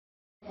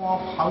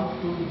Of how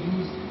to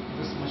use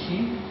this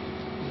machine,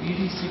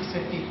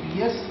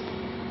 VD-680-PS,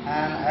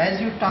 and as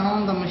you turn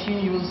on the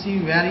machine you will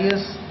see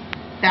various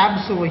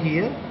tabs over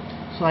here.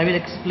 So I will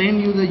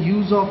explain you the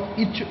use of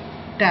each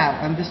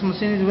tab, and this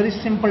machine is very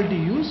simple to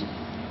use.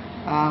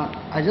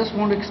 I just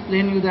want to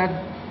explain you that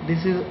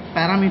this is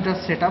parameter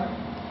setup,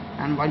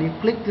 and while you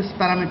click this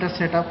parameter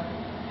setup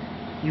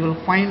you will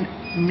find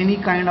many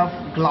kind of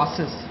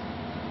glasses: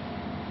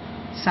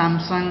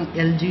 Samsung,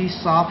 LG,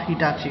 Sharp,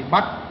 Hitachi,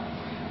 but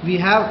we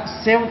have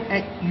saved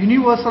a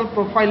universal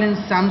profile in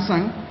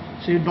Samsung,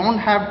 so you don't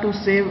have to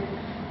save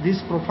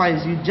these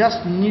profiles. You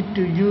just need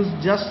to use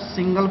just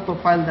single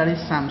profile, that is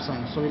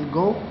Samsung. So we'll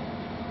go,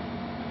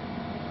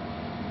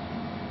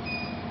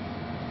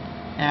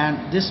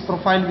 and this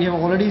profile we have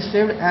already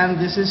saved, and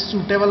this is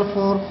suitable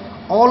for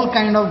all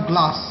kind of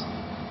glass.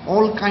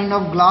 All kind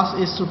of glass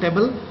is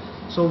suitable,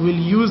 so we'll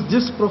use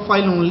this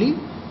profile only.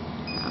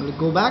 I will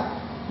go back.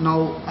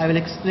 Now I will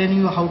explain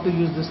you how to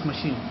use this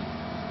machine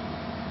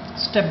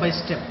step by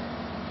step.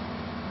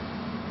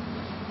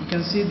 You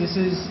can see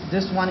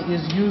this one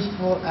is used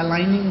for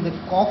aligning the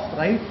caulk,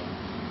 right?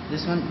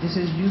 This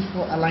is used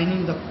for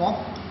aligning the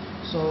caulk.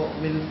 So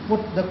we'll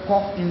put the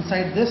caulk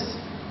inside this.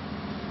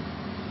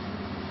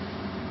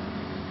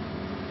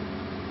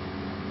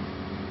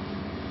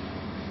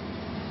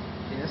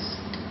 Yes.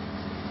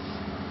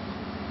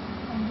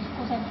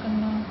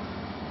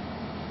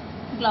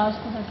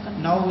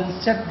 Now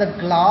we'll set the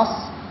glass.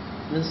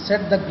 We'll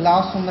set the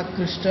glass on the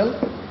crystal.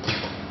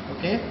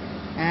 Okay,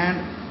 and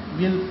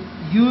we'll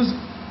use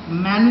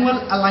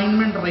manual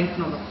alignment right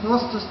now. The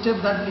first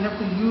step that we have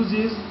to use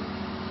is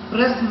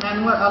press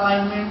manual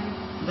alignment.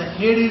 The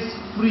head is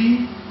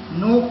free,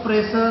 no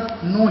pressure,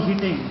 no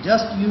hitting.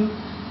 Just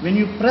when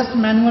you press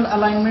manual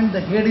alignment,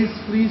 the head is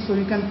free, so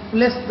you can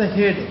place the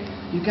head.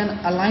 You can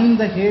align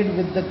the head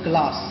with the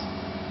glass,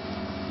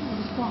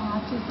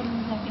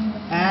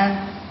 and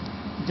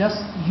just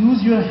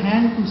use your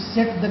hand to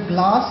set the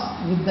glass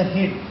with the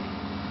head.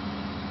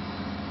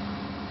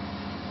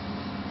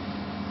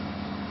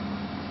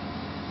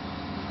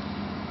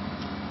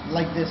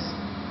 Like this.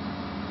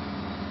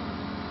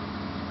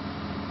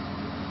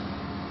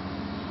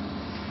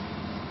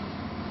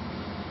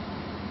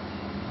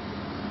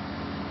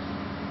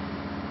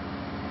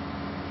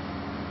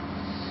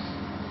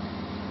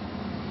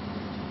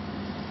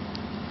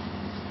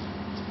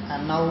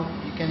 And now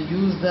you can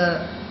use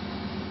the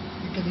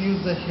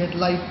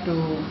headlight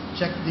to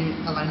check the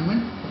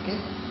alignment. Okay,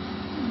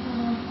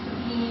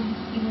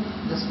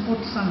 just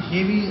put some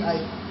heavy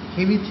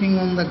thing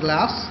on the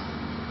glass.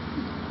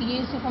 ये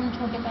सिर्फ हम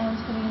छोटे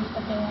panels के लिए use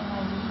करते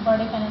हैं,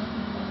 बड़े panels के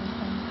लिए यूज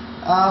करते हैं।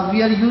 We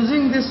are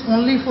using this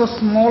only for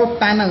small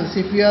panels.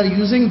 If you are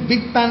using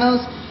big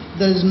panels,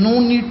 there is no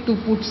need to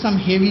put some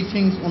heavy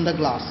things on the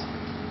glass.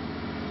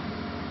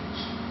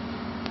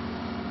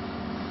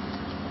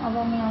 अब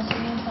हम यहाँ से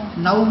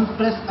Now we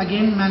press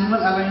again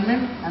manual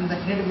alignment, and the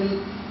head will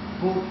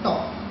go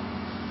top.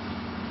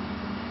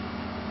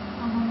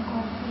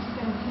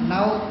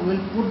 Now we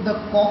will put the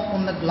caulk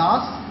on the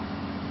glass.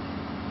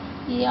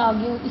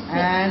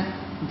 And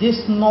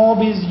this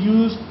knob is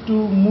used to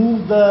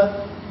move the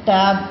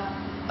tab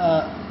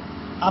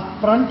up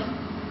front.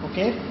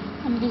 Okay,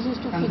 and this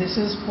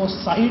is for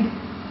side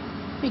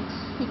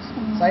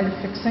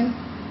fixing.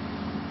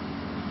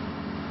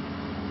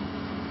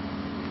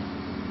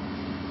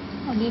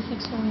 अब ये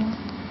fix हो गया.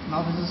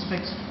 Now this is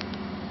fixed.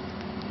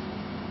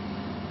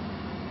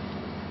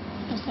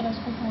 इस तरह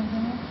इसको खोल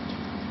देंगे.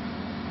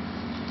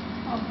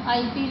 अब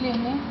IP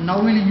लेंगे. Now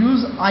we'll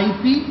use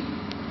IPA,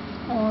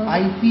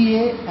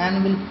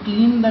 and will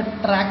clean the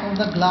track of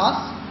the glass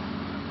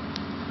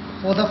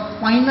for the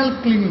final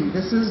cleaning.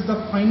 This is the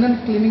final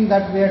cleaning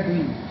that we are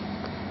doing.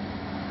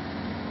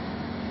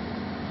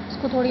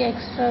 इसको थोड़ी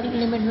एक्स्ट्रा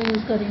लिमिट में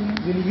यूज करेंगे.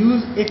 We'll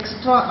use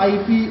extra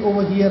IP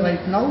over here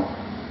right now.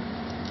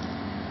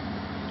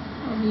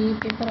 अब ये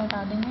paper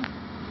हटा देंगे.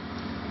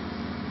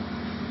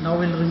 Now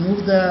we'll remove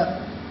the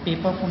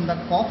paper from the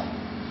caulk.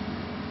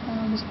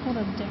 और इसको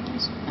रख देंगे.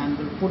 And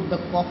we'll put the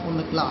caulk on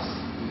the glass.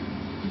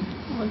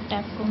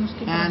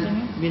 And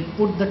we'll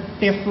put the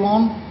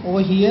Teflon over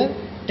here.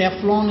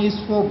 Teflon is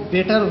for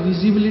better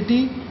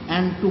visibility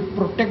and to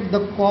protect the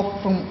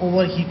caulk from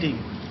overheating.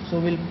 So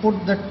we'll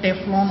put the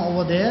Teflon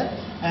over there,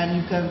 and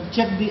you can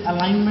check the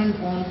alignment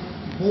on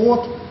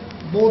both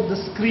the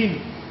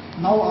screen.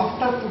 Now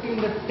after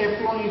putting the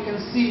Teflon, you can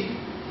see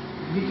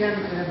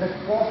the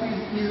caulk is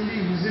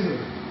easily visible.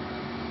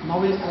 Now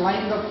we'll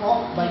align the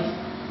caulk by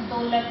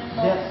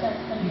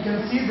you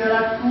can see there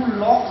are two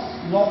locks,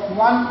 lock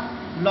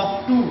 1,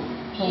 lock 2.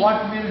 So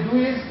what we will do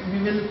is we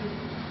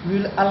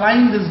will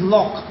align this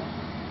lock.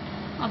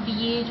 अब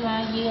ये जो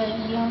है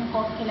ये हम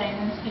caulk के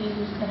alignments के लिए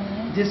use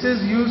करेंगे. This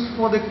is used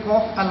for the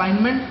caulk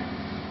alignment.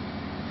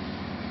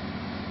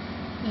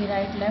 ये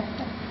right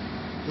left.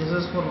 This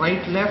is for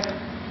right left.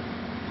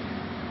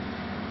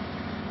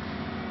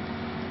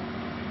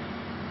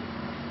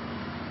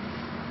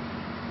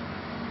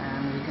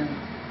 And we can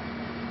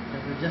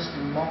just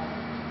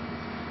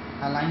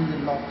align the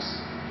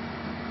locks.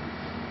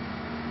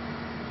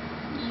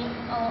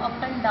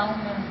 Up and down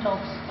है,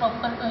 लॉक्स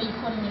प्रॉपर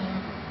इक्वल नहीं है,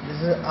 This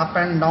is up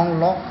and down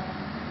lock.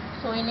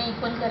 सो इन्हें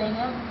equal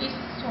करेंगे हम इस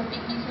छोटी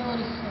की से और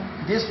इससे।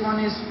 This one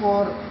is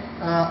for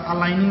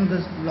aligning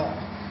this lock.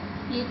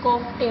 ये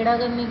कॉफ टेढ़ा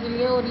करने के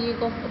लिए और ये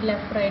कॉफ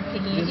लेफ्ट राइट के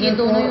लिए, This ये is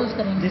दोनों for- यूज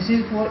करेंगे। This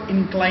is for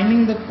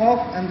inclining the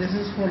cough and this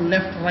is for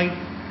left right.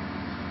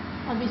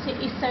 अब इसे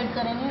इस साइड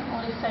करेंगे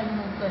और इस साइड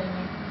मूव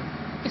करेंगे,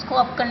 इसको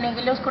अप करने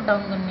के लिए, उसको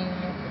डाउन करने के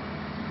लिए।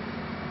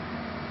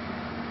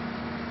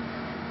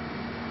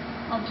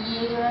 अब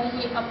ये जो है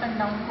ये up and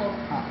down cough,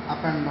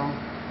 Up and down.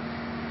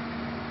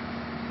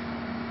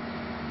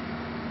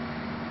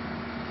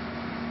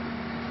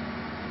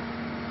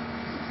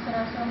 इस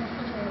तरह से हम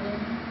इसको छोड़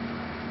देंगे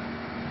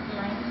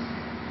लाइन।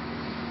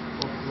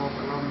 Lock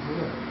align हो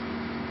गया?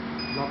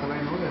 Lock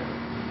align हो गया?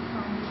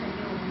 हाँ ये सही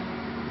हो गया।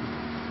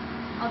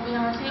 अब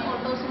यहाँ से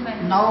ऑटो से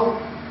manual,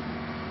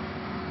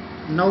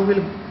 Now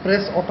we'll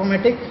press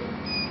automatic.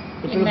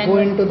 It In will go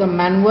manual. into the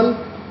manual.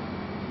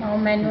 Now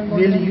manual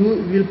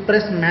We'll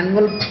press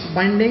manual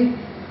binding.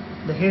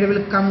 The head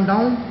will come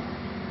down.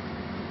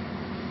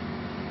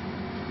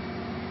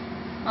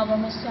 अब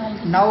हम इससे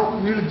हल्की Now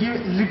we will give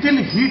little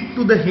heat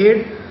to the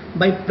head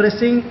by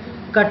pressing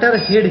cutter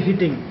head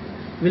heating.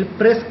 We'll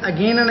press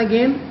again and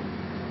again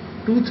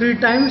 2-3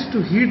 times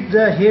to heat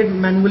the head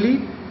manually.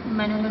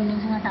 Manual bonding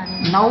से हटा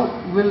देंगे। Now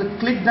we'll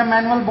click the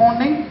manual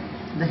bonding.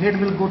 The head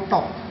will go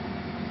top.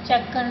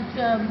 Check कर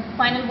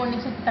final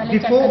bonding से पहले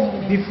check करने के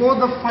लिए। Before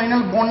the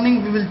final bonding,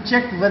 we will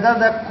check whether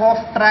the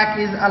cough track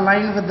is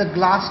aligned with the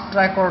glass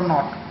track or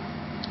not.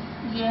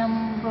 ये हम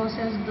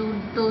process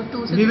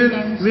to से We will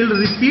times will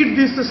repeat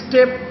this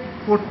step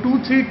for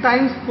 2-3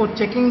 times for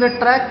checking the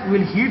track.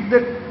 We'll heat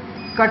the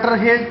cutter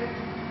head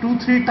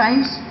 2-3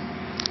 times,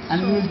 and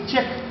we will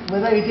check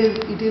whether it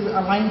is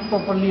aligned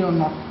properly or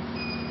not.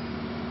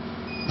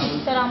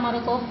 इस तरह हमारे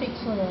को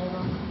fix हो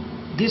जाएगा।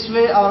 This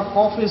way our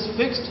cough is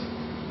fixed.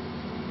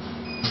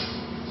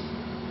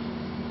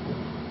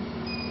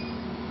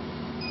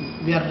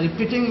 We are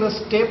repeating the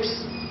steps.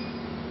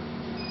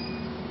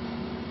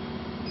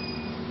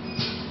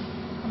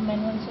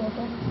 Manual से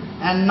auto,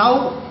 And now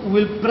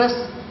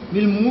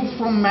we'll move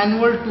from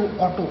manual to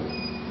auto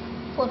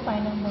for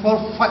final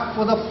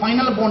for the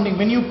final bonding.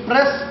 When you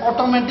press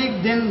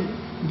automatic, then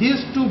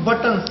these two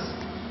buttons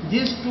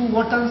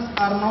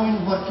are now in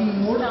working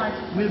mode.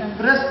 We'll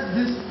press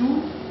these two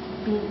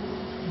to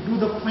do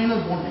the final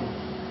bonding.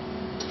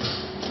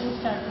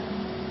 Start.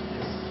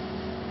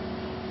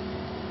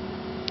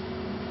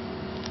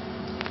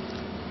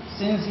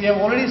 Since we have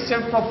already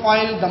set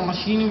profile, the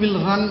machine will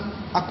run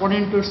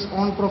according to its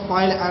own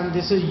profile, and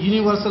this is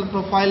universal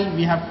profile.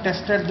 We have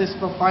tested this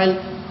profile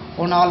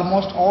on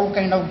almost all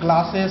kind of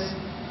glasses,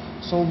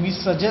 so we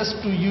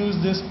suggest to use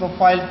this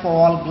profile for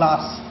all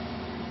glass.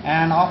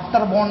 And after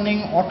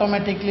bonding,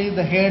 automatically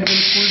the head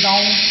will cool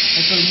down,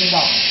 it will move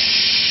up.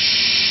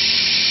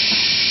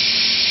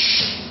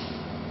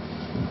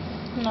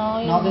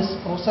 Now this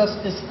process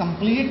is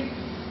complete,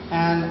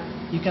 and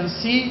you can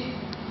see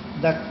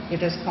that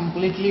it is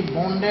completely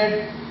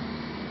bonded.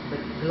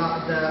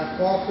 The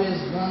cough is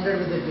bonded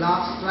with the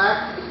glass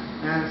track,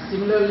 and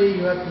similarly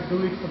you have to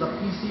do it for the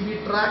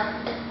PCB track,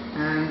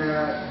 and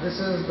this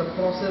is the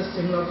process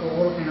similar for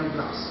all kind of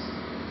glass.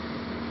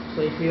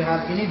 So if you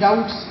have any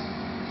doubts,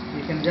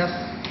 you can just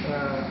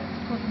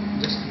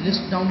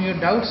list down your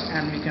doubts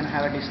and we can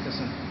have a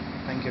discussion.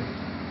 Thank you.